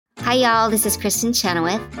Hi, y'all. This is Kristen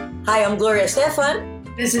Chenoweth. Hi, I'm Gloria Stefan.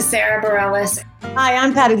 This is Sarah Bareilles. Hi,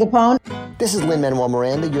 I'm Patti LuPone. This is Lin-Manuel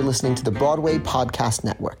Miranda. You're listening to the Broadway Podcast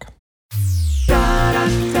Network.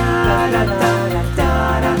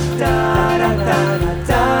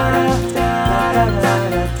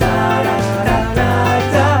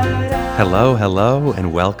 Hello,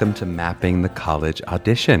 and welcome to Mapping the College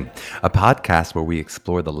Audition, a podcast where we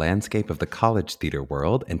explore the landscape of the college theater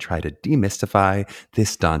world and try to demystify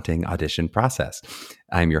this daunting audition process.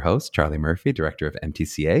 I'm your host, Charlie Murphy, director of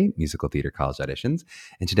MTCA, Musical Theater College Auditions,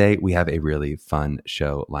 and today we have a really fun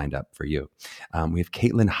show lined up for you. We have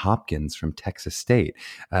Caitlin Hopkins from Texas State.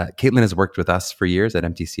 Caitlin has worked with us for years at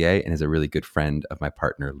MTCA and is a really good friend of my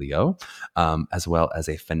partner, Leo, as well as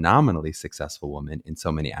a phenomenally successful woman in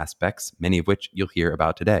so many aspects, many of which you'll hear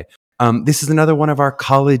about today. This is another one of our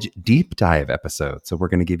college deep dive episodes. So we're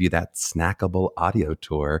going to give you that snackable audio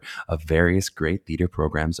tour of various great theater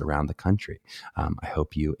programs around the country. I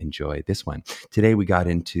hope you enjoy this one. Today we got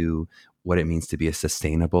into what it means to be a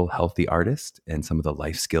sustainable, healthy artist and some of the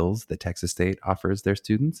life skills that Texas State offers their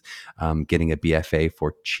students. Getting a BFA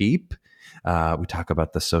for cheap. We talk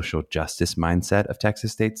about the social justice mindset of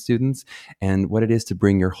Texas State students and what it is to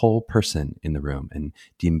bring your whole person in the room and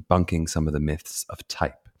debunking some of the myths of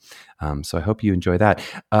type. So I hope you enjoy that.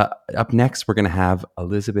 Up next, we're going to have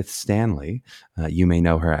Elizabeth Stanley. You may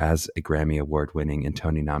know her as a Grammy Award-winning and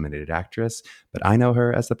Tony-nominated actress, but I know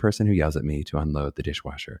her as the person who yells at me to unload the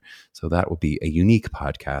dishwasher. So that will be a unique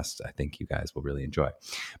podcast I think you guys will really enjoy.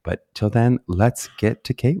 But till then, let's get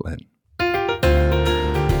to Caitlin.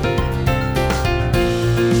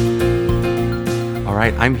 All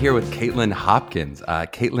right, I'm here with Caitlin Hopkins.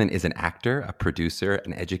 Caitlin is an actor, a producer,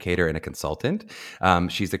 an educator, and a consultant.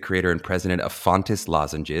 She's the creator and president of Fontis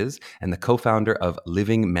Lozenges and the co-founder of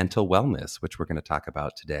Living Mental Wellness, which we're going to talk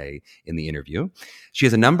about today in the interview. She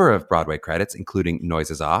has a number of Broadway credits, including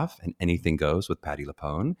Noises Off and Anything Goes with Patti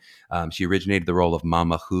LuPone. She originated the role of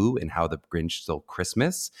Mama Who in How the Grinch Stole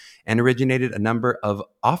Christmas and originated a number of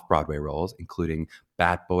off-Broadway roles, including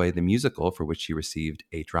Bat Boy the Musical, for which she received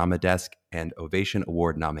a Drama Desk and Ovation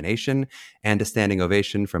Award nomination and a standing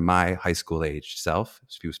ovation from my high school aged self.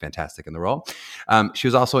 She was fantastic in the role. She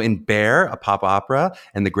was also in Bear, a pop opera,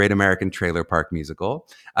 and the Great American Trailer Park Musical.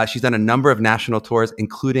 She's done a number of national tours,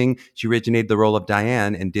 including she originated the role of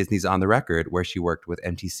Diane in Disney's On the Record, where she worked with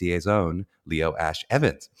MTCA's own Leo Ash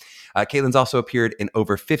Evans. Caitlin's also appeared in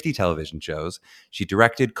over 50 television shows. She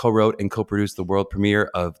directed, co-wrote, and co-produced the world premiere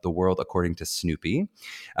of The World According to Snoopy.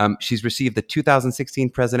 She's received the 2016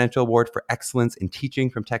 Presidential Award for Excellence in Teaching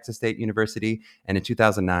from Texas State University, and in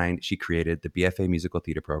 2009, she created the BFA Musical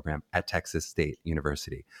Theater program at Texas State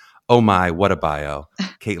University. Oh my, what a bio.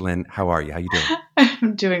 Caitlin, how are you? How you doing?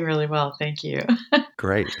 I'm doing really well, thank you.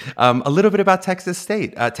 Great. A little bit about Texas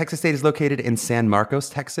State. Texas State is located in San Marcos,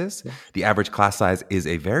 Texas. The average class size is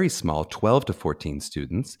a very small 12 to 14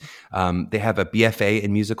 students. They have a BFA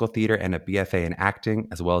in musical theater and a BFA in acting,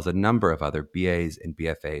 as well as a number of other BAs and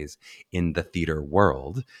BFAs in the theater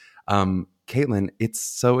world. Caitlin, it's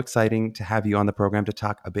so exciting to have you on the program to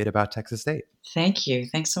talk a bit about Texas State. Thank you.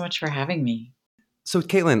 Thanks so much for having me. So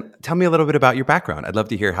Caitlin, tell me a little bit about your background. I'd love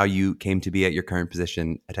to hear how you came to be at your current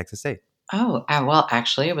position at Texas State. Oh, well,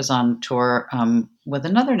 actually, I was on tour with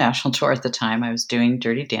another national tour at the time. I was doing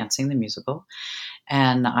Dirty Dancing, the musical.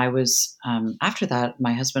 And I was, after that,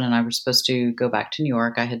 my husband and I were supposed to go back to New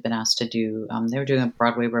York. I had been asked to do, they were doing a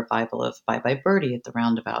Broadway revival of Bye Bye Birdie at the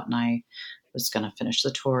Roundabout. And I was going to finish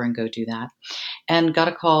the tour and go do that. And got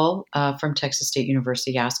a call from Texas State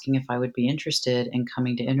University asking if I would be interested in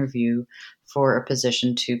coming to interview for a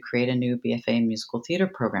position to create a new BFA in musical theater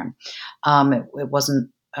program. It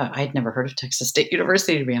wasn't, I'd never heard of Texas State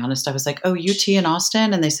University, to be honest. I was like, oh, UT in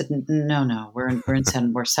Austin? And they said, no,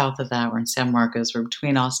 we're south of that. We're in San Marcos. We're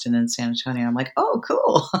between Austin and San Antonio. I'm like, oh,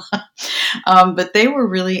 cool. But they were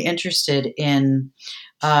really interested in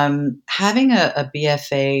having a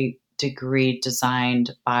BFA degree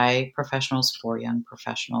designed by professionals for young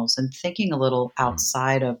professionals and thinking a little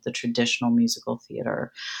outside of the traditional musical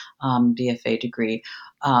theater BFA degree,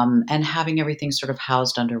 and having everything sort of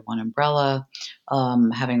housed under one umbrella,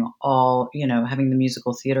 having the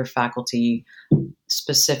musical theater faculty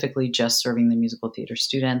specifically just serving the musical theater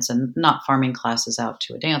students and not farming classes out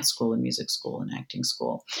to a dance school and music school and acting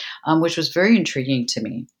school, which was very intriguing to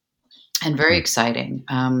me. And very exciting.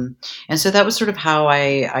 And so that was sort of how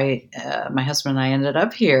my husband and I ended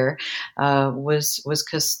up here, was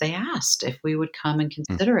because they asked if we would come and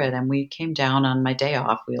consider it. And we came down on my day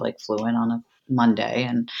off. We flew in on a Monday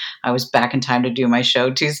and I was back in time to do my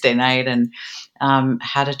show Tuesday night and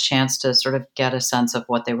had a chance to sort of get a sense of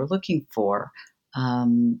what they were looking for.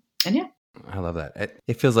 And yeah. I love that.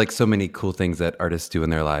 It feels like so many cool things that artists do in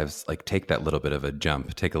their lives, like take that little bit of a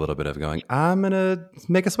jump, take a little bit of going, I'm going to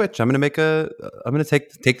make a switch. I'm going to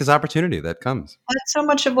take this opportunity that comes. That's so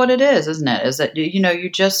much of what it is, isn't it? Is that, you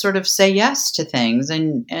just sort of say yes to things.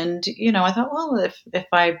 And I thought, well, if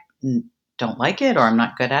I don't like it or I'm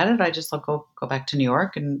not good at it, I just go back to New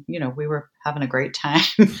York. And, we were having a great time.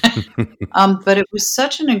 But it was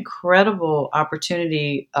such an incredible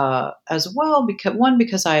opportunity as well,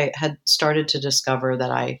 because I had started to discover that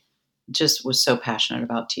I just was so passionate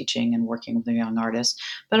about teaching and working with the young artists,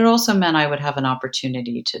 but it also meant I would have an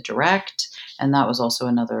opportunity to direct. And that was also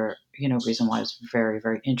another, reason why I was very,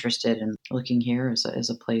 very interested in looking here as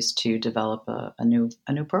a place to develop a new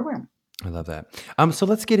program. I love that. So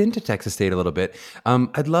let's get into Texas State a little bit.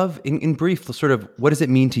 I'd love, in brief, sort of, what does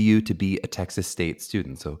it mean to you to be a Texas State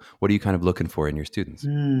student? So what are you kind of looking for in your students?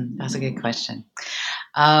 That's a good question.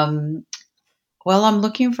 Well, I'm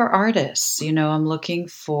looking for artists. I'm looking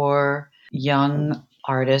for young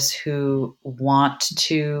artists who want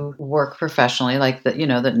to work professionally, like that,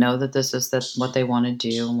 that know that that's what they want to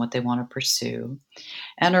do and what they want to pursue,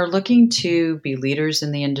 and are looking to be leaders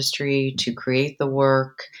in the industry, to create the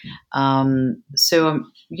work.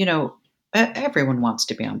 Everyone wants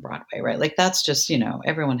to be on Broadway, right? Like that's just,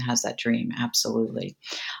 everyone has that dream. Absolutely.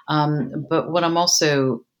 But what I'm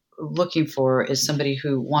also looking for is somebody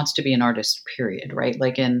who wants to be an artist, period, right?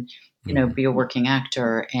 Like be a working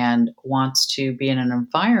actor and wants to be in an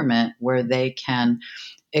environment where they can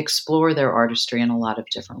explore their artistry in a lot of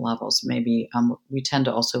different levels. Maybe we tend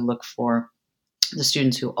to also look for the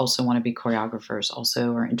students who also want to be choreographers,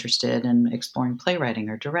 also are interested in exploring playwriting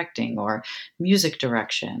or directing or music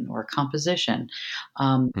direction or composition,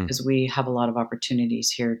 because we have a lot of opportunities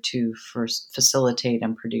here to first facilitate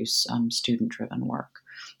and produce student-driven work,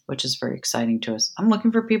 which is very exciting to us. I'm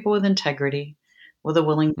looking for people with integrity, with a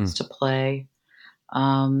willingness to play,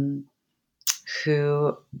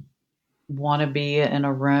 who want to be in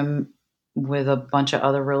a room with a bunch of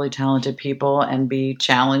other really talented people and be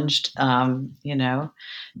challenged,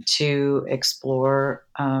 to explore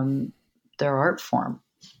their art form,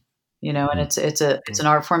 and it's an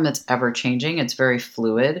art form that's ever changing. It's very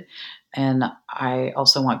fluid. And I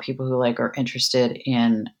also want people who are interested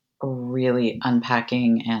in really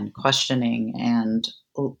unpacking and questioning and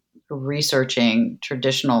researching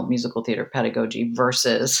traditional musical theater pedagogy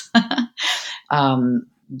versus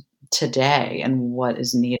today and what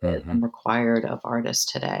is needed and required of artists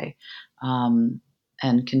today, and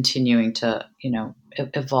continuing to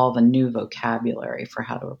evolve a new vocabulary for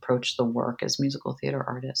how to approach the work as musical theater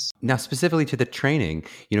artists. Now, specifically to the training,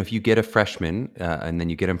 if you get a freshman and then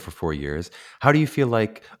you get them for 4 years, how do you feel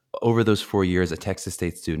like over those 4 years a Texas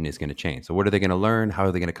State student is going to change? So what are they going to learn? How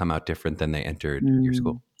are they going to come out different than they entered your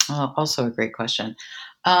school? Also a great question.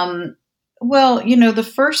 Well,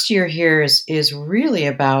 the first year here is really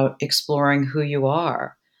about exploring who you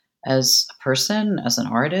are as a person, as an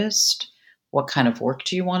artist. What kind of work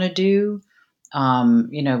do you want to do?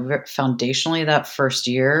 Foundationally, that first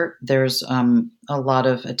year, there's a lot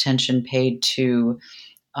of attention paid to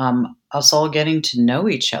us all getting to know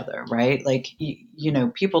each other, right? Like,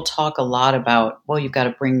 people talk a lot about, well, you've got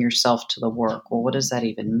to bring yourself to the work. Well, what does that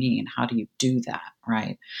even mean? How do you do that,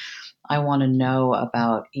 right? I want to know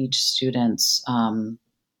about each student's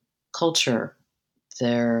culture,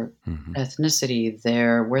 their ethnicity,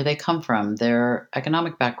 where they come from, their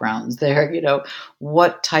economic backgrounds,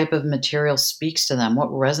 what type of material speaks to them, what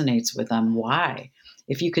resonates with them, why.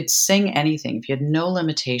 If you could sing anything, if you had no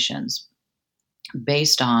limitations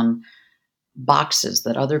based on boxes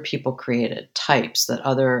that other people created, types that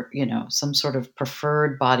some sort of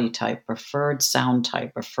preferred body type, preferred sound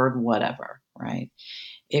type, preferred whatever, right?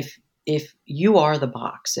 If you are the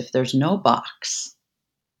box, if there's no box,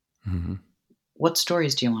 what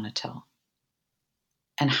stories do you want to tell?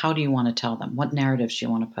 And how do you want to tell them? What narratives do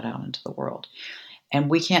you want to put out into the world? And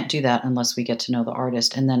we can't do that unless we get to know the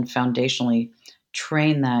artist and then foundationally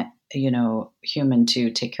train that, human to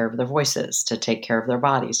take care of their voices, to take care of their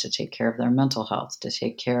bodies, to take care of their mental health, to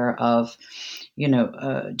take care of,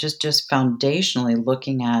 just foundationally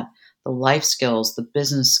looking at the life skills, the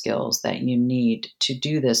business skills that you need to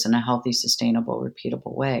do this in a healthy, sustainable,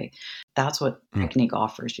 repeatable way. That's what technique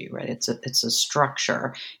offers you, right? It's a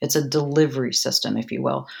structure. It's a delivery system, if you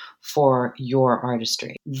will, for your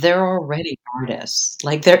artistry. They're already artists.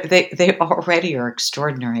 Like they already are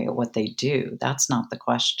extraordinary at what they do. That's not the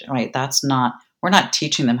question, right? We're not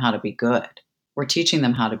teaching them how to be good. We're teaching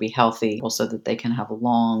them how to be healthy so that they can have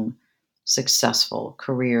long, successful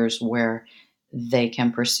careers where they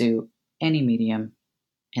can pursue any medium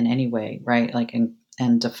in any way, right?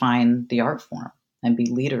 And define the art form. and be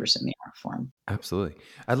leaders in the art form. Absolutely.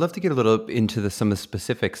 I'd love to get a little into some of the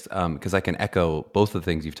specifics because I can echo both of the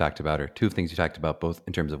things you've talked about, or two things you've talked about, both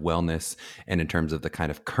in terms of wellness and in terms of the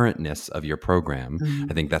kind of currentness of your program.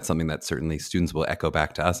 I think that's something that certainly students will echo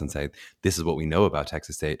back to us and say, this is what we know about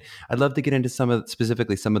Texas State. I'd love to get into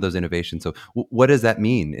specifically some of those innovations. So what does that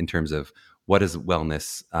mean in terms of what does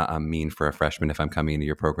wellness mean for a freshman if I'm coming into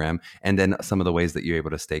your program? And then some of the ways that you're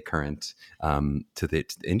able to stay current to the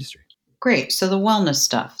industry. Great. So the wellness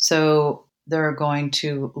stuff. So they're going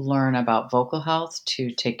to learn about vocal health,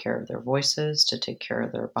 to take care of their voices, to take care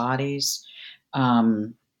of their bodies,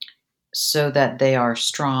 so that they are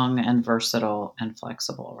strong and versatile and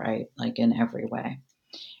flexible, right? Like in every way.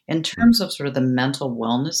 In terms of sort of the mental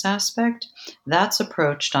wellness aspect, that's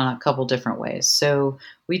approached on a couple different ways. So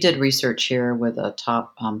we did research here with a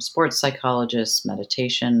top sports psychologist,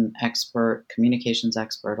 meditation expert, communications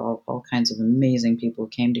expert, all kinds of amazing people who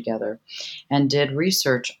came together and did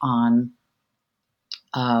research on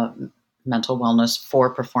mental wellness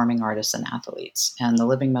for performing artists and athletes. And the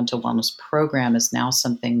Living Mental Wellness Program is now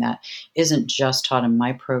something that isn't just taught in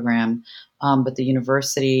my program, but the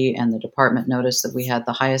university and the department noticed that we had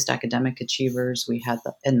the highest academic achievers we had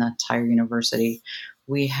in the entire university.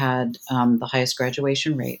 We had the highest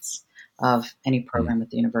graduation rates of any program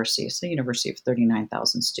at the university. It's a university of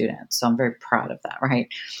 39,000 students. So I'm very proud of that, right?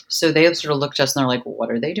 So they sort of looked at us and they're like, well,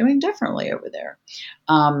 what are they doing differently over there?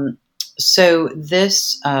 So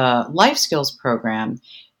this life skills program,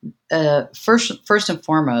 first and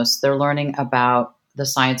foremost, they're learning about the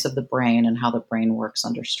science of the brain and how the brain works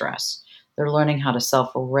under stress. They're learning how to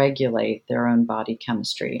self-regulate their own body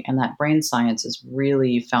chemistry. And that brain science is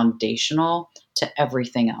really foundational to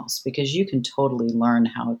everything else, because you can totally learn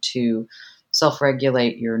how to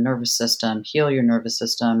self-regulate your nervous system, heal your nervous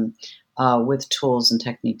system, with tools and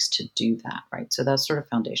techniques to do that, right? So that's sort of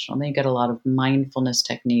foundational. And then you get a lot of mindfulness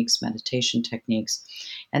techniques, meditation techniques.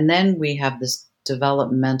 And then we have this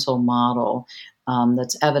developmental model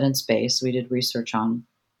that's evidence-based, we did research on.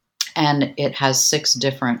 And it has 6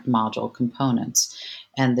 different module components.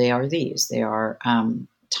 And they are these. They are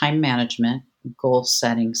time management, goal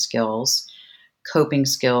setting skills, coping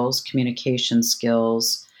skills, communication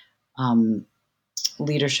skills,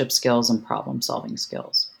 leadership skills, and problem solving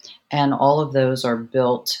skills. And all of those are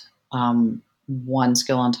built one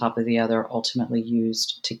skill on top of the other, ultimately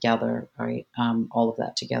used together, right? All of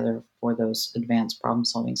that together for those advanced problem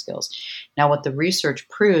solving skills. Now, what the research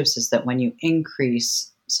proves is that when you increase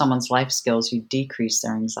someone's life skills, you decrease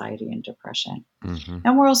their anxiety and depression. Mm-hmm.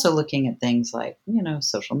 And we're also looking at things like,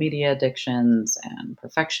 social media addictions and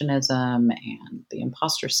perfectionism and the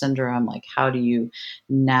imposter syndrome. Like, how do you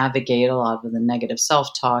navigate a lot of the negative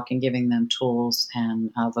self-talk, and giving them tools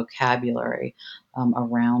and vocabulary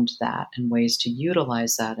around that and ways to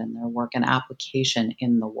utilize that in their work and application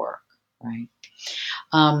in the work, right?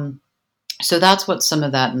 So that's what some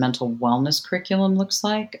of that mental wellness curriculum looks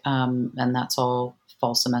like. And that's all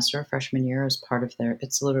fall semester, freshman year, is part of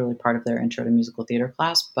it's literally part of their intro to musical theater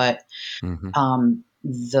class. But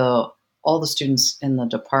all the students in the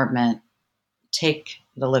department take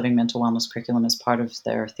the Living Mental Wellness curriculum as part of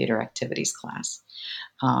their theater activities class.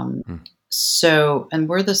 So, and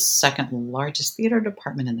we're the second largest theater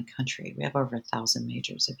department in the country. We have over 1,000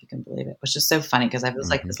 majors, if you can believe it, which is so funny because I was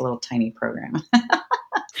like this little tiny program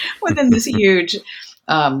within this huge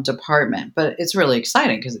department. But it's really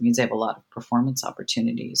exciting because it means they have a lot of performance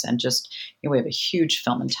opportunities, and just, we have a huge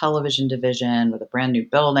film and television division with a brand new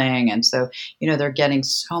building. And so, they're getting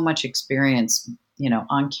so much experience,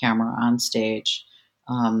 on camera, on stage,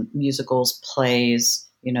 musicals, plays,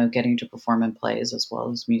 getting to perform in plays as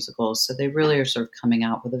well as musicals. So they really are sort of coming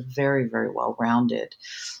out with a very, very well-rounded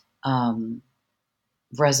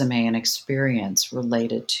resume and experience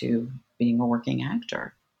related to being a working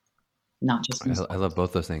actor. Not just I love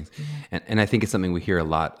both those things. And I think it's something we hear a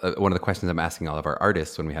lot. One of the questions I'm asking all of our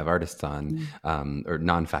artists when we have artists on, or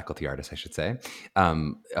non-faculty artists, I should say,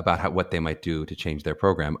 about what they might do to change their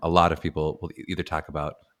program. A lot of people will either talk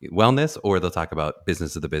about wellness or they'll talk about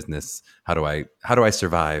business of the business. How do I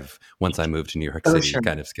survive once I move to New York City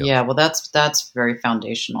kind of skills? Yeah, well, that's very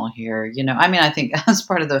foundational here. I think as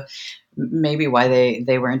part of the maybe why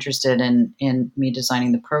they were interested in me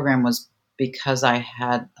designing the program was because I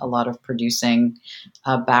had a lot of producing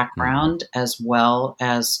background as well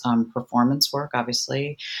as performance work,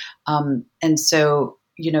 obviously. And so,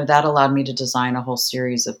 that allowed me to design a whole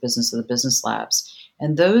series of Business of the Business Labs.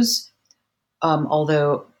 And those,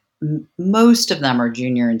 although most of them are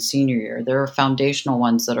junior and senior year, there are foundational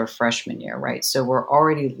ones that are freshman year, right? So we're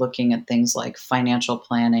already looking at things like financial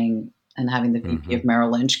planning, and having the VP of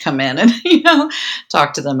Merrill Lynch come in and,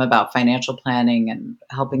 talk to them about financial planning and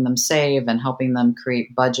helping them save and helping them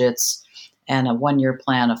create budgets and a 1-year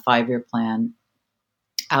plan, a 5-year plan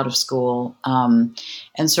out of school, and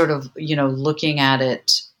sort of, looking at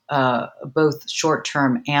it, both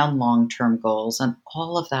short-term and long-term goals. And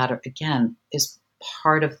all of that, again, is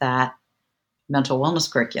part of that mental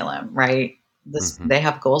wellness curriculum, right? They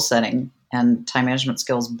have goal setting and time management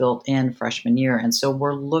skills built in freshman year. And so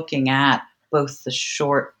we're looking at both the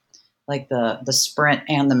short, like the sprint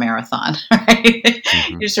and the marathon, right?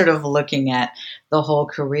 You're sort of looking at the whole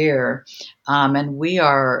career. And we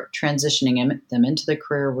are transitioning them into the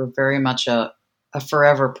career. We're very much a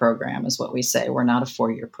forever program is what we say. We're not a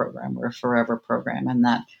 4-year program. We're a forever program. And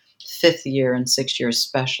that 5th year and 6th year,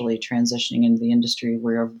 especially transitioning into the industry,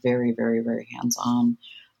 we are very, very, very hands-on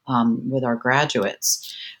with our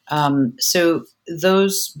graduates. So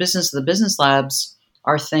those the business labs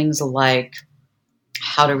are things like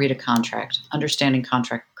how to read a contract, understanding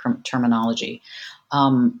contract terminology,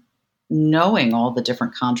 knowing all the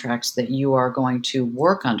different contracts that you are going to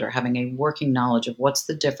work under, having a working knowledge of what's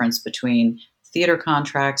the difference between theater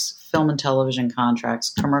contracts, film and television contracts,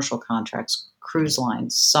 commercial contracts, cruise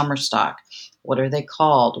lines, summer stock. What are they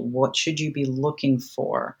called? What should you be looking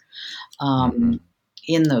for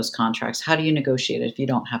in those contracts? How do you negotiate it if you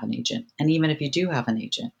don't have an agent? And even if you do have an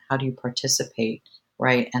agent, how do you participate,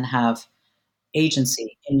 right, and have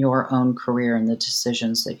agency in your own career and the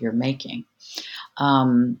decisions that you're making?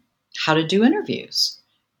 How to do interviews,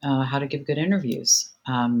 how to give good interviews,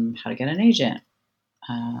 how to get an agent.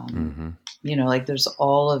 There's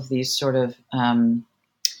all of these sort of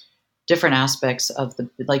different aspects of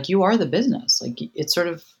you are the business. Like it's sort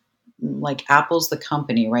of like Apple's the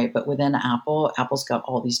company, right? But within Apple's got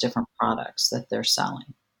all these different products that they're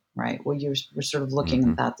selling, right? Well, we're sort of looking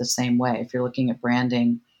at that the same way. If you're looking at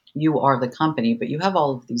branding, you are the company, but you have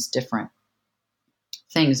all of these different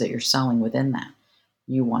things that you're selling within that.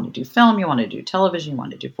 You want to do film, you want to do television, you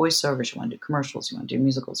want to do voiceovers, you want to do commercials, you want to do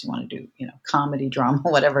musicals, you want to do, comedy, drama,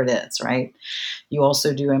 whatever it is, right? You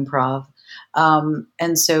also do improv.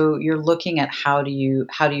 And so you're looking at how do you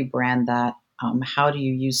brand that? How do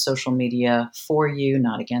you use social media for you,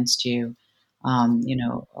 not against you? A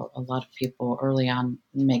lot of people early on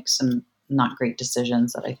make some not great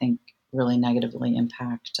decisions that I think really negatively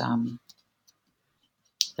impact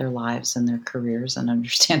their lives and their careers, and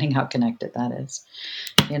understanding how connected that is.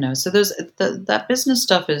 So that business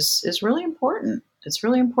stuff is really important. It's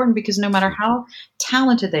really important because no matter how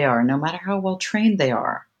talented they are, no matter how well trained they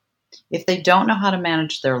are, if they don't know how to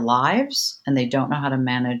manage their lives and they don't know how to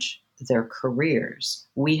manage their careers,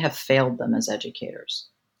 we have failed them as educators.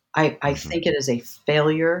 I think it is a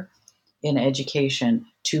failure in education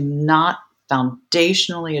to not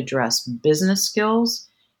foundationally address business skills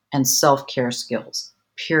and self-care skills,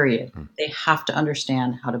 period. They have to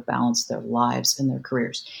understand how to balance their lives and their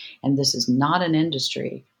careers. And this is not an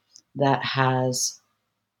industry that has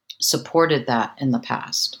supported that in the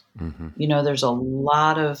past. There's a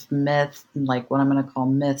lot of myth, like what I'm going to call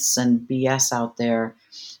myths and BS out there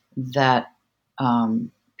that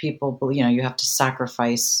people believe, you have to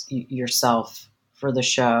sacrifice yourself for the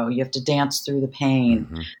show. You have to dance through the pain.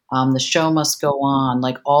 The show must go on.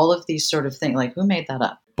 Like all of these sort of things. Like who made that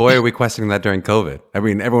up? Boy, are we questioning that during COVID. I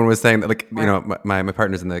mean, everyone was saying that, like, my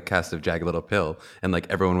partner's in the cast of Jagged Little Pill, and like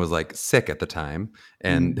everyone was like sick at the time.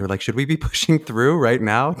 And they were like, should we be pushing through right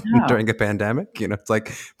now during a pandemic? It's like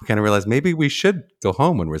we kind of realized maybe we should go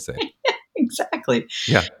home when we're sick. Exactly.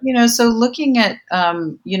 Yeah. So looking at,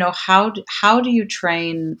 how do you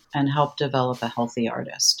train and help develop a healthy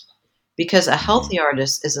artist? Because a healthy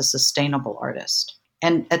artist is a sustainable artist.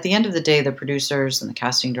 And at the end of the day, the producers and the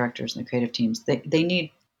casting directors and the creative teams, they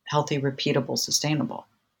need healthy, repeatable, sustainable,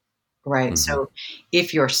 right? So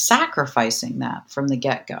if you're sacrificing that from the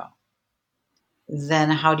get-go, then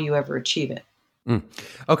how do you ever achieve it?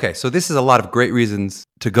 Okay, so this is a lot of great reasons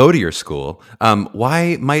to go to your school.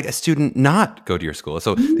 Why might a student not go to your school?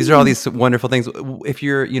 So these are all these wonderful things. If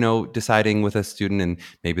you're, deciding with a student, and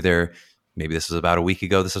maybe this was about a week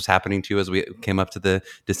ago, this was happening to you as we came up to the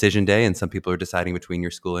decision day, and some people are deciding between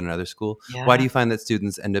your school and another school. Yeah. Why do you find that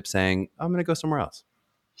students end up saying, I'm going to go somewhere else?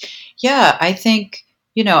 Yeah, I think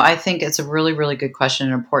it's a really, really good question,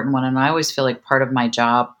 an important one. And I always feel like part of my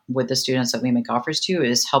job with the students that we make offers to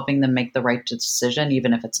is helping them make the right decision,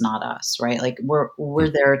 even if it's not us, right? Like we're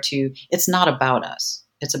there it's not about us,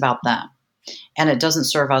 it's about them. And it doesn't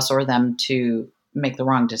serve us or them to make the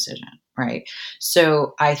wrong decision, right?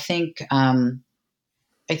 So I think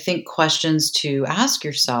questions to ask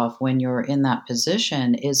yourself when you're in that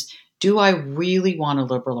position is, do I really want a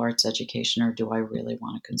liberal arts education or do I really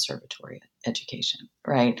want a conservatory education,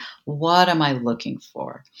 right? What am I looking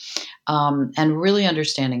for? And really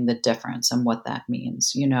understanding the difference and what that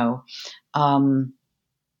means.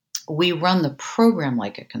 We run the program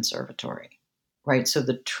like a conservatory, right? So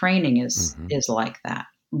the training is like that.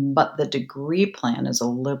 But the degree plan is a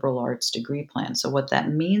liberal arts degree plan. So what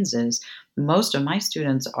that means is most of my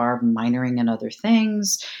students are minoring in other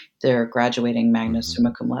things. They're graduating magna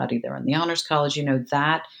summa cum laude. They're in the honors college.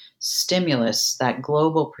 That stimulus, that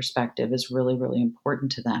global perspective is really, really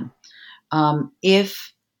important to them.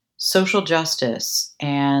 If social justice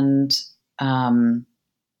and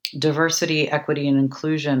diversity, equity, and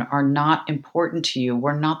inclusion are not important to you,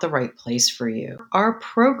 we're not the right place for you. Our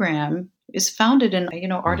program is founded in,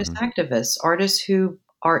 artist activists, artists who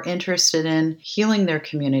are interested in healing their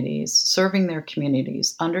communities, serving their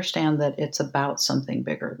communities, understand that it's about something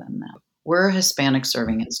bigger than them. We're a Hispanic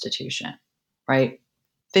serving institution, right?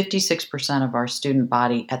 56% of our student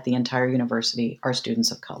body at the entire university are students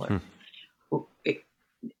of color.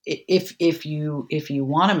 If you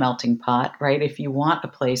want a melting pot, right? If you want a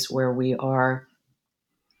place where we are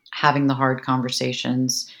having the hard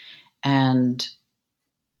conversations and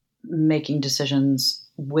making decisions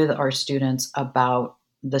with our students about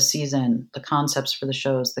the season, the concepts for the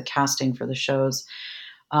shows, the casting for the shows,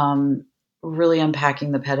 really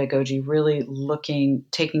unpacking the pedagogy, really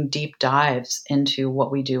taking deep dives into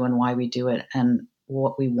what we do and why we do it and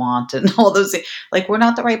what we want and all those things. Like, we're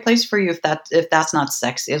not the right place for you if that's not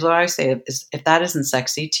sexy, is what I say. Is if that isn't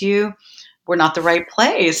sexy to you, we're not the right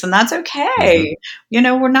place, and that's okay.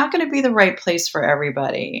 We're not going to be the right place for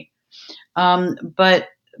everybody.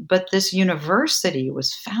 But this university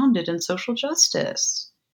was founded in social justice.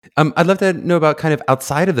 I'd love to know about kind of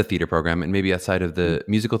outside of the theater program and maybe outside of the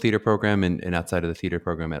musical theater program and outside of the theater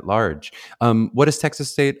program at large. What does Texas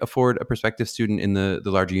State afford a prospective student in the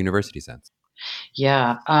larger university sense?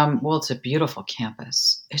 Yeah. Well, it's a beautiful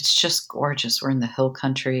campus. It's just gorgeous. We're in the hill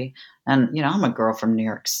country. And, I'm a girl from New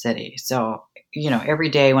York City. So, every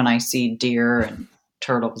day when I see deer and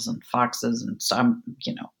turtles and foxes and some,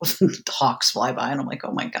 hawks fly by and I'm like,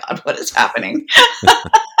 oh my God, what is happening?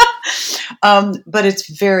 But it's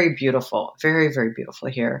very beautiful, very, very beautiful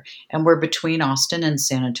here. And we're between Austin and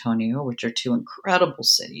San Antonio, which are two incredible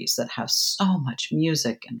cities that have so much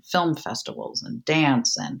music and film festivals and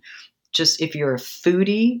dance. And just, if you're a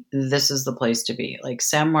foodie, this is the place to be. Like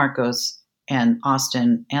San Marcos and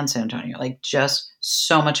Austin and San Antonio, like just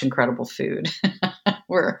so much incredible food.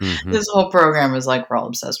 This whole program is like, we're all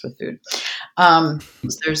obsessed with food. So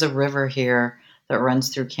there's a river here that runs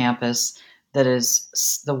through campus that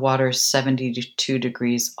is, the water is 72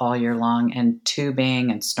 degrees all year long, and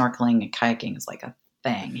tubing and snorkeling and kayaking is like a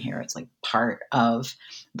thing here. It's like part of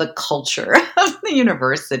the culture of the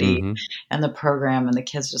university and the program, and the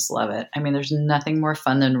kids just love it. I mean, there's nothing more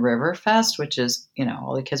fun than Riverfest, which is,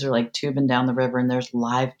 all the kids are like tubing down the river, and there's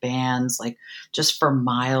live bands like just for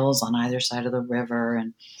miles on either side of the river,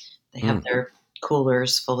 and they have their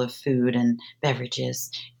coolers full of food and beverages,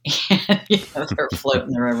 and they're floating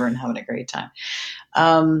the river and having a great time.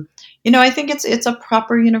 I think it's a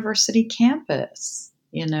proper university campus,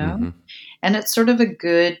 and it's sort of a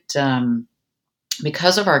good,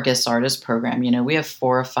 because of our guest artist program, we have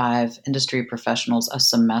 4 or 5 industry professionals a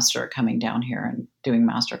semester coming down here and doing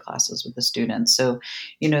master classes with the students. So,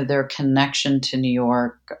 their connection to New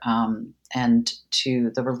York, and to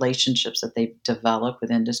the relationships that they develop with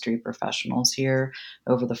industry professionals here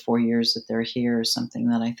over the 4 years that they're here is something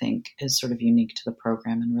that I think is sort of unique to the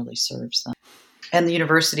program and really serves them. And the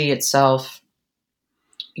university itself,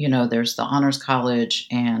 there's the honors college.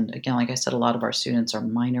 And again, like I said, a lot of our students are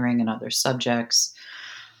minoring in other subjects.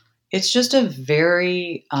 It's just a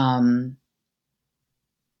very,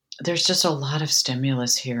 there's just a lot of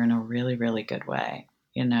stimulus here in a really, really good way.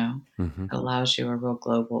 It allows you a real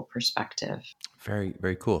global perspective. Very,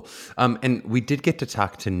 very cool. And we did get to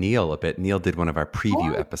talk to Neil a bit. Neil did one of our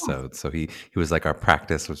preview episodes. So he was like our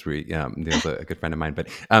practice, which Neil's a good friend of mine. But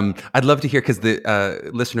I'd love to hear, because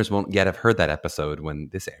the listeners won't yet have heard that episode when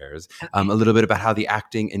this airs, a little bit about how the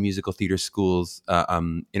acting and musical theater schools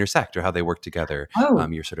intersect, or how they work together.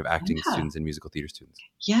 Your sort of acting students and musical theater students.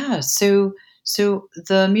 Yeah. So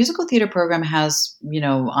the musical theater program has,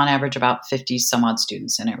 on average about 50 some odd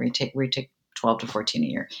students in it. We take 12 to 14 a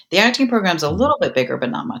year. The acting program's a little bit bigger,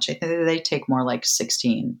 but not much. I think they take more like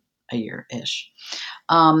 16 a year-ish.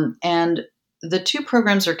 And the two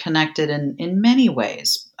programs are connected in many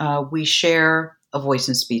ways. We share a voice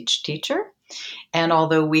and speech teacher, And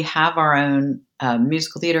although we have our own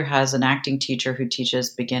musical theater has an acting teacher who teaches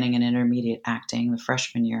beginning and intermediate acting, the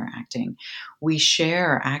freshman year acting, we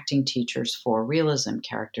share acting teachers for realism,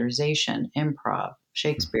 characterization, improv,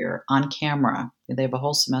 Shakespeare, on camera. They have a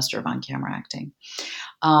whole semester of on camera acting.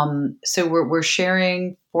 So we're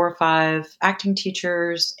sharing 4 or 5 acting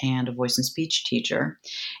teachers and a voice and speech teacher,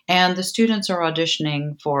 and the students are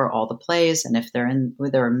auditioning for all the plays. And if there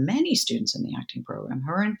are many students in the acting program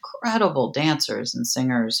who are incredible dancers and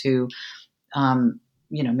singers who,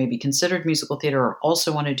 maybe considered musical theater or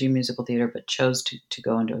also want to do musical theater but chose to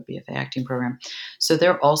go into a BFA acting program. So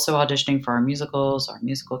they're also auditioning for our musicals. Our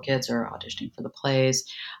musical kids are auditioning for the plays.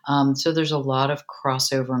 So there's a lot of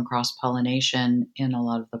crossover and cross-pollination in a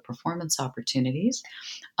lot of the performance opportunities.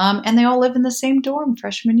 And they all live in the same dorm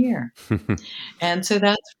freshman year. And so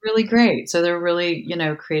that's really great. So they're really,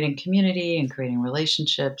 creating community and creating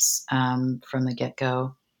relationships from the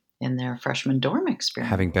get-go in their freshman dorm experience.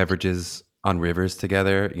 Having beverages on rivers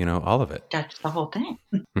together, all of it. That's the whole thing.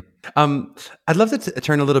 I'd love to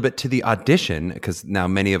turn a little bit to the audition, because now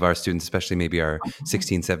many of our students, especially maybe our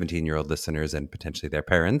 16, 17-year-old listeners and potentially their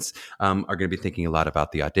parents, are going to be thinking a lot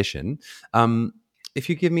about the audition. If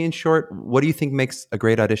you give me in short, what do you think makes a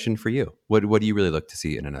great audition for you? What do you really look to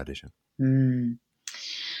see in an audition?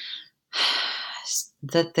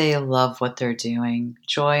 That they love what they're doing.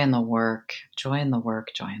 Joy in the work,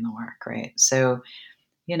 right? So,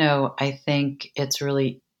 I think it's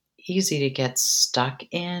really easy to get stuck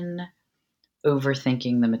in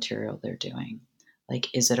overthinking the material they're doing. Like,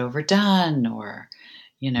 is it overdone? Or,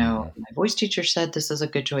 my voice teacher said this is a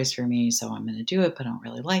good choice for me, so I'm going to do it, but I don't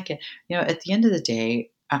really like it. At the end of the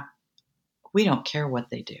day, we don't care what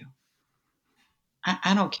they do.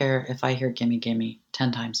 I don't care if I hear gimme, gimme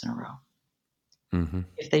 10 times in a row. Mm-hmm.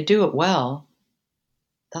 If they do it well,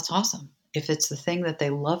 that's awesome. If it's the thing that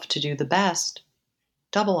they love to do the best,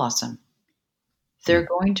 double awesome. They're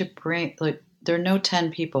going to bring, there are no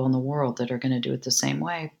 10 people in the world that are going to do it the same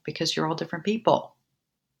way, because you're all different people.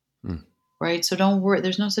 Right? So don't worry.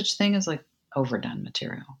 There's no such thing as overdone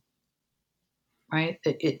material. Right?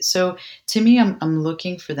 So to me, I'm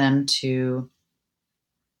looking for them to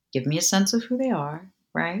give me a sense of who they are,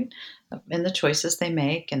 right? And the choices they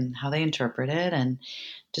make and how they interpret it, and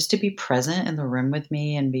just to be present in the room with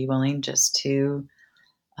me and be willing just to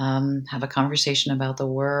have a conversation about the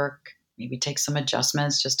work, maybe take some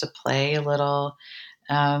adjustments just to play a little,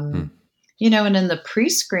 and in the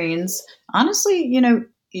pre-screens, honestly,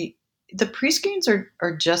 the pre-screens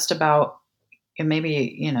are just about, and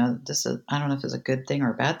maybe, this is, I don't know if it's a good thing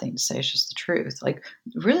or a bad thing to say, it's just the truth.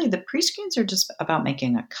 Really, the pre-screens are just about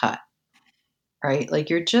making a cut, right?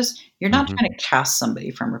 You're not trying to cast somebody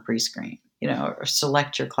from a pre-screen, or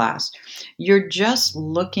select your class. You're just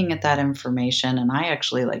looking at that information. And I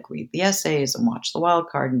actually read the essays and watch the wild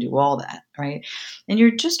card and do all that, right? And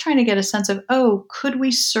you're just trying to get a sense of, could we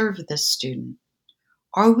serve this student?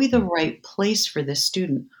 Are we the right place for this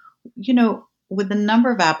student? With the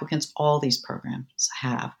number of applicants all these programs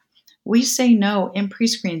have, we say no in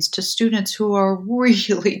pre-screens to students who are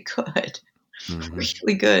really good.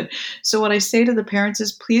 Really good. So what I say to the parents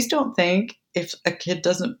is, please don't think if a kid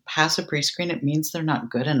doesn't pass a pre-screen, it means they're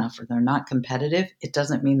not good enough or they're not competitive. It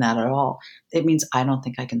doesn't mean that at all. It means I don't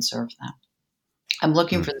think I can serve them. I'm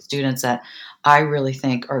looking for the students that I really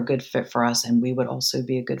think are a good fit for us, and we would also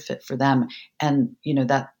be a good fit for them. And,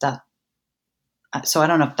 so I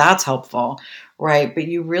don't know if that's helpful, right? But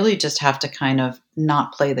you really just have to kind of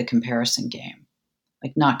not play the comparison game.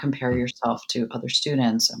 Not compare yourself to other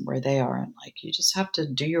students and where they are. And you just have to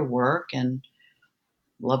do your work and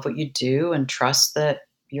love what you do and trust that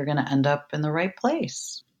you're going to end up in the right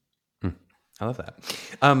place. I love that.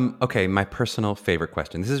 Okay, my personal favorite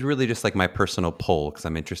question. This is really just my personal poll, because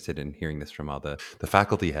I'm interested in hearing this from all the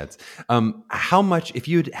faculty heads. How much, if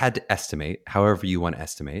you had to estimate, however you want to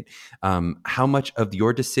estimate, how much of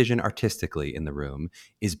your decision artistically in the room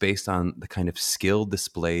is based on the kind of skill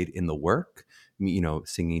displayed in the work,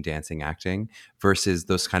 singing, dancing, acting, versus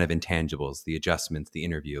those kind of intangibles, the adjustments, the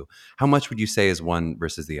interview? How much would you say is one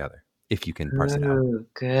versus the other, if you can parse it out?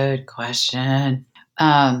 Good question.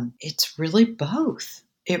 It's really both.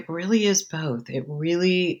 It really is both. It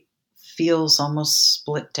really feels almost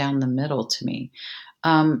split down the middle to me.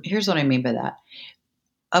 Here's what I mean by that.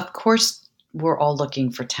 Of course, we're all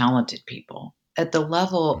looking for talented people. At the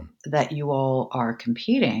level that you all are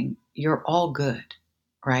competing, you're all good,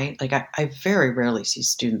 right? I very rarely see a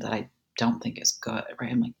student that I don't think is good,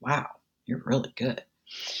 right? I'm wow, you're really good.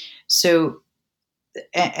 So,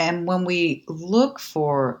 and when we look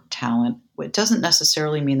for talent, it doesn't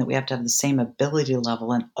necessarily mean that we have to have the same ability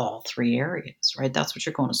level in all 3 areas, right? That's what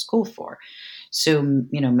you're going to school for. So,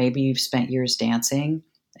 maybe you've spent years dancing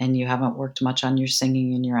and you haven't worked much on your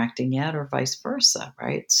singing and your acting yet, or vice versa,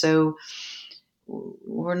 right? So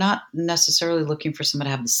we're not necessarily looking for someone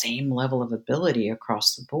to have the same level of ability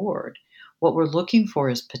across the board. What we're looking for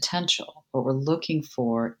is potential. What we're looking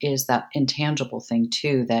for is that intangible thing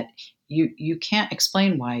too, that you can't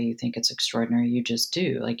explain why you think it's extraordinary. You just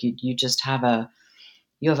do. Like you just have a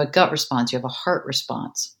gut response. You have a heart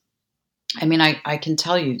response. I mean, I can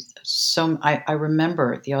tell you I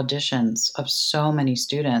remember the auditions of so many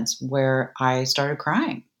students where I started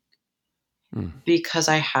crying because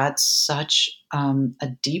I had such a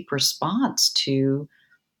deep response to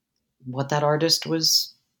what that artist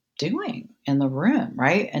was doing in the room,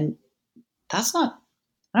 right? And that's not,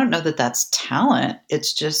 I don't know that that's talent.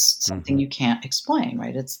 It's just something you can't explain,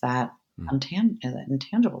 right? It's that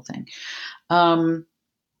intangible thing.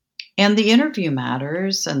 And the interview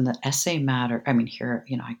matters and the essay matter. I mean, here,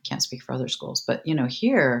 I can't speak for other schools, but,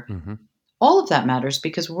 here, all of that matters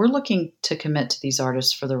because we're looking to commit to these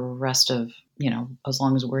artists for the rest of, as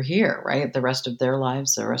long as we're here, right? The rest of their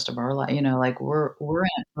lives, the rest of our life, like we're in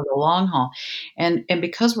it for the long haul. And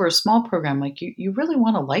because we're a small program, like you really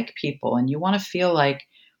want to like people and you want to feel like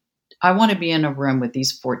I want to be in a room with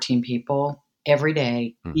these 14 people every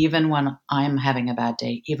day, even when I'm having a bad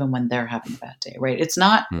day, even when they're having a bad day, right? It's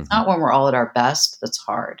not when we're all at our best that's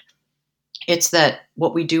hard. It's that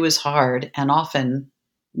what we do is hard and often,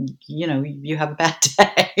 you have a bad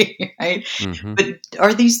day, right? But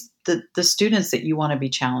are these the students that you want to be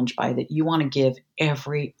challenged by, that you want to give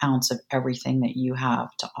every ounce of everything that you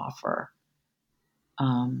have to offer?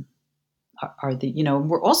 Are the,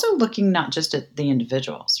 we're also looking not just at the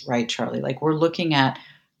individuals, right, Charlie? Like we're looking at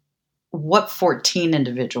what 14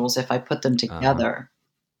 individuals, if I put them together,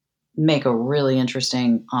 make a really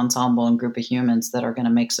interesting ensemble and group of humans that are going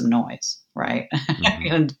to make some noise, right?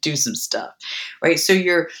 And do some stuff, right? So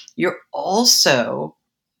you're also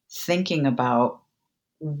thinking about,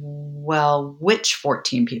 well, which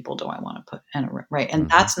 14 people do I want to put in a room, right? And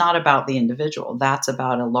that's not about the individual. That's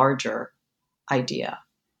about a larger idea.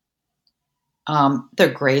 Their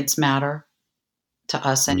grades matter to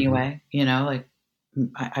us anyway, like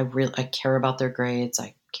I care about their grades.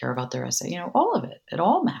 I care about their essay, all of it. It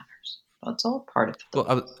all matters. That's all part of it.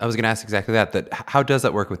 Well, I was going to ask exactly that how does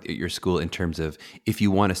that work with your school in terms of if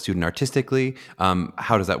you want a student artistically,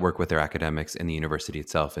 how does that work with their academics and the university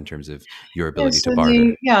itself in terms of your ability to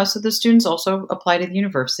barter? So the students also apply to the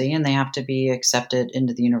university and they have to be accepted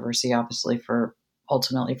into the university, obviously,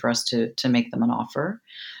 ultimately for us to make them an offer.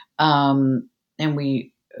 And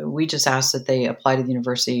we just ask that they apply to the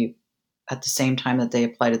university at the same time that they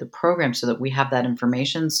apply to the program so that we have that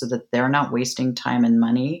information so that they're not wasting time and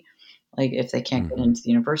money, like if they can't get into the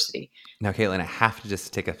university. Now, Caitlin, I have to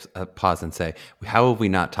just take a pause and say, how have we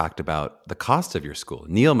not talked about the cost of your school?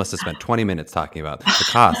 Neil must have spent 20 minutes talking about the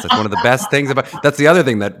cost. That's one of the best things that's the other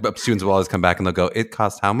thing that students will always come back and they'll go, it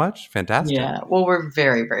costs how much? Fantastic. Yeah, well, we're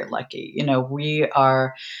very, very lucky. We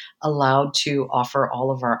are allowed to offer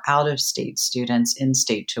all of our out-of-state students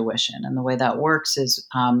in-state tuition. And the way that works is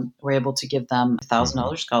we're able to give them a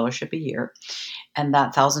 $1,000 scholarship a year. And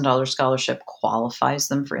that $1,000 scholarship qualifies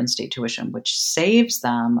them for in-state tuition, which saves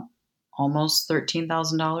them almost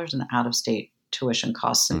 $13,000 in out-of-state tuition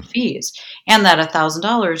costs and fees. And that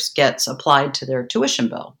 $1,000 gets applied to their tuition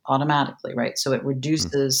bill automatically, right? So it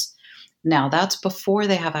reduces. Now, that's before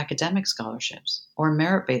they have academic scholarships or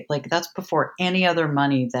merit-based. Like that's before any other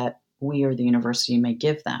money that we or the university may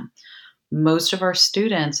give them. Most of our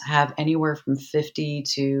students have anywhere from 50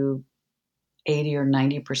 to 80 or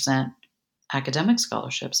 90% academic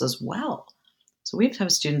scholarships as well. So we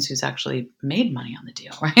have students who's actually made money on the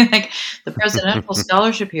deal, right? Like the presidential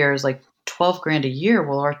scholarship here is like $12,000 a year.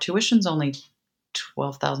 Well, our tuition's only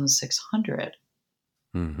 $12,600.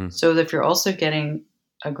 So if you're also getting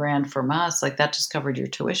 $1,000 from us, like that just covered your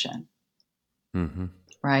tuition,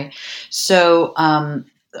 right? So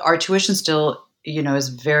our tuition still, is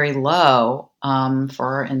very low for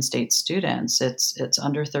our in-state students. It's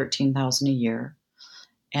under $13,000 a year.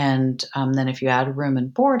 And then if you add room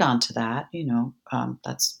and board onto that,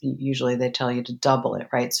 that's usually they tell you to double it,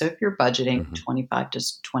 right? So if you're budgeting $25,000 to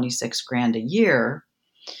 $26,000 a year,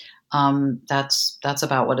 that's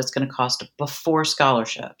about what it's going to cost before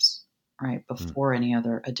scholarships, right? Before any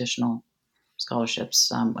other additional scholarships.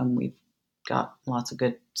 And we've got lots of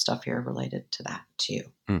good stuff here related to that too.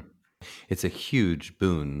 It's a huge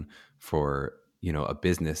boon for a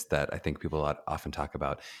business that I think people often talk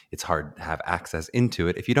about. It's hard to have access into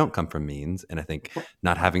it if you don't come from means. And I think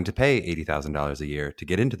not having to pay $80,000 a year to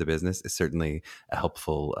get into the business is certainly a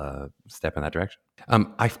helpful step in that direction.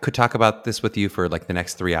 I could talk about this with you for like the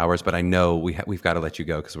next 3 hours, but I know we've got to let you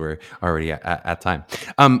go because we're already at time.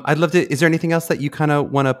 I'd love to. Is there anything else that you kind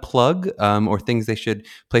of want to plug, or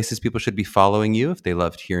places people should be following you if they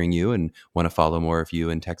loved hearing you and want to follow more of you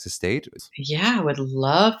in Texas State? Yeah, I would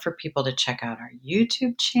love for people to check out our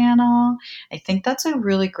YouTube channel. I think that's a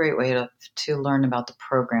really great way to learn about the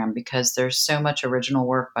program because there's so much original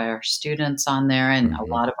work by our students on there and a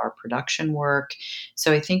lot of our production work.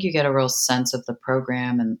 So I think you get a real sense of the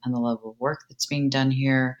program and the level of work that's being done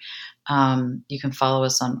here. You can follow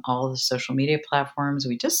us on all the social media platforms.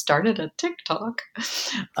 We just started a TikTok.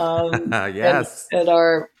 Yes. And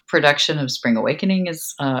our production of Spring Awakening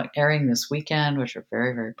is airing this weekend, which we're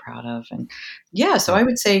very, very proud of. And yeah, so I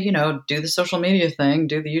would say, do the social media thing,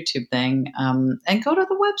 do the YouTube thing, and go to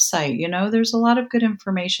the website. There's a lot of good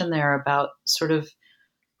information there about sort of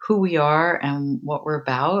who we are and what we're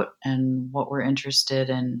about and what we're interested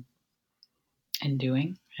in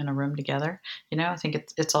doing in a room together. I think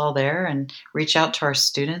it's all there, and reach out to our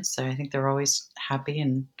students. I think they're always happy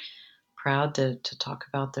and proud to talk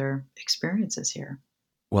about their experiences here.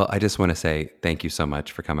 Well, I just want to say thank you so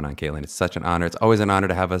much for coming on, Caitlin. It's such an honor. It's always an honor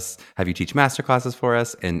to have you teach masterclasses for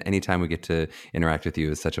us. And anytime we get to interact with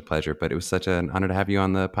you is such a pleasure. But it was such an honor to have you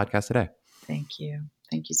on the podcast today. Thank you.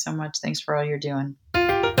 Thank you so much. Thanks for all you're doing.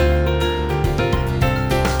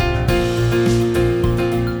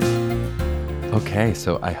 Okay,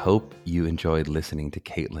 so I hope you enjoyed listening to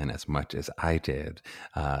Caitlin as much as I did.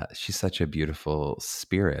 She's such a beautiful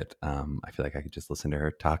spirit. I feel like I could just listen to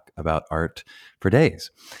her talk about art for days.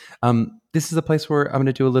 This is a place where I'm going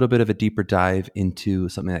to do a little bit of a deeper dive into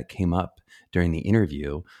something that came up during the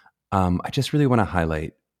interview. I just really want to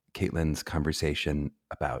highlight Caitlin's conversation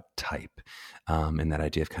about type and that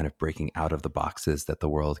idea of kind of breaking out of the boxes that the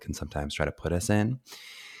world can sometimes try to put us in.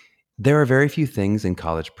 There are very few things in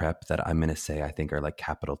college prep that I'm going to say I think are like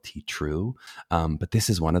capital T true. But this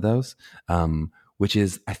is one of those, which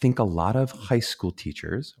is I think a lot of high school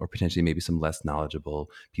teachers, or potentially maybe some less knowledgeable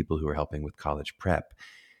people who are helping with college prep,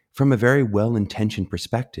 from a very well-intentioned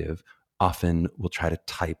perspective, often will try to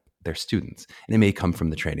type their students. And it may come from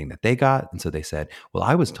the training that they got. And so they said, well,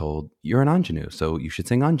 I was told you're an ingenue, so you should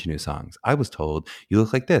sing ingenue songs. I was told you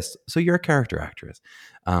look like this, so you're a character actress.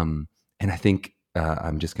 And I think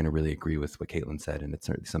I'm just going to really agree with what Caitlin said. And it's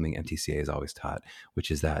certainly something MTCA has always taught,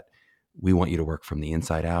 which is that we want you to work from the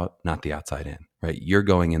inside out, not the outside in, right? You're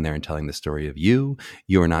going in there and telling the story of you.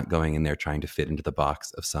 You are not going in there trying to fit into the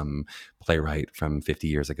box of some playwright from 50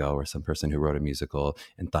 years ago or some person who wrote a musical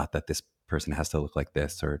and thought that this person has to look like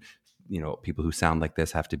this, or, people who sound like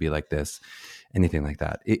this have to be like this, anything like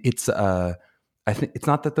that. I think it's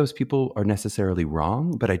not that those people are necessarily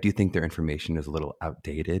wrong, but I do think their information is a little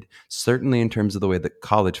outdated, certainly in terms of the way that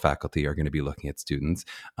college faculty are going to be looking at students,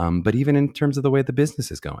 but even in terms of the way the business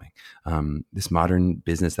is going. This modern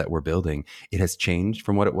business that we're building, it has changed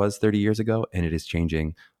from what it was 30 years ago, and it is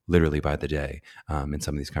changing literally by the day in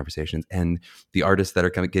some of these conversations. And the artists that are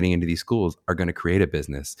kind of getting into these schools are going to create a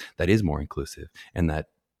business that is more inclusive and that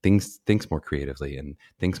thinks more creatively and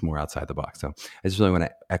thinks more outside the box. So I just really want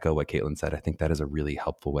to echo what Caitlin said. I think that is a really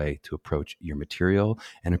helpful way to approach your material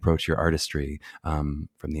and approach your artistry from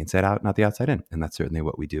the inside out, not the outside in. And that's certainly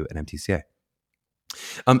what we do at MTCA.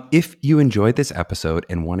 If you enjoyed this episode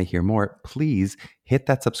and want to hear more, please hit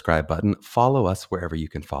that subscribe button. Follow us wherever you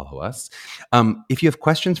can follow us. If you have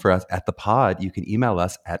questions for us at the pod, you can email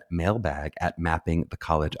us at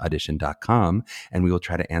mailbag@mappingthecollegeaudition.com, and we will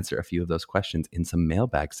try to answer a few of those questions in some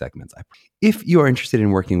mailbag segments. If you are interested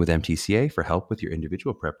in working with MTCA for help with your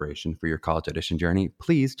individual preparation for your college audition journey,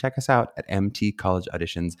 please check us out at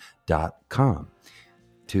mtcollegeauditions.com.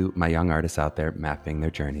 To my young artists out there mapping their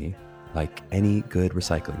journey, like any good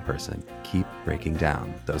recycling person, keep breaking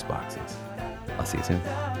down those boxes. I'll see you soon.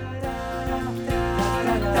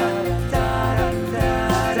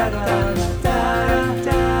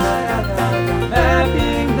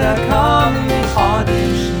 Mapping the college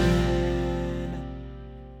audition.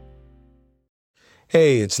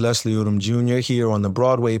 Hey, it's Leslie Odom Jr. here on the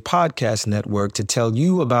Broadway Podcast Network to tell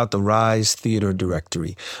you about the Rise Theater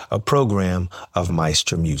Directory, a program of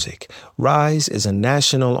Maestro Music. Rise is a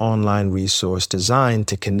national online resource designed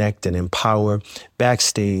to connect and empower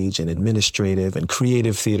backstage and administrative and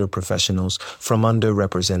creative theater professionals from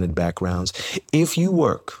underrepresented backgrounds. If you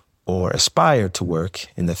work or aspire to work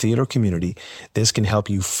in the theater community, this can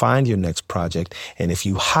help you find your next project. And if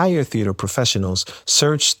you hire theater professionals,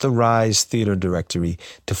 search the Rise Theater Directory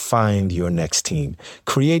to find your next team.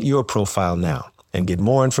 Create your profile now and get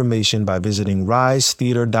more information by visiting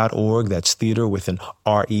risetheater.org. That's theater with an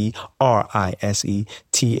RERISETHEATRE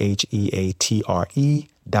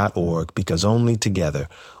because only together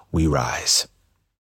we rise.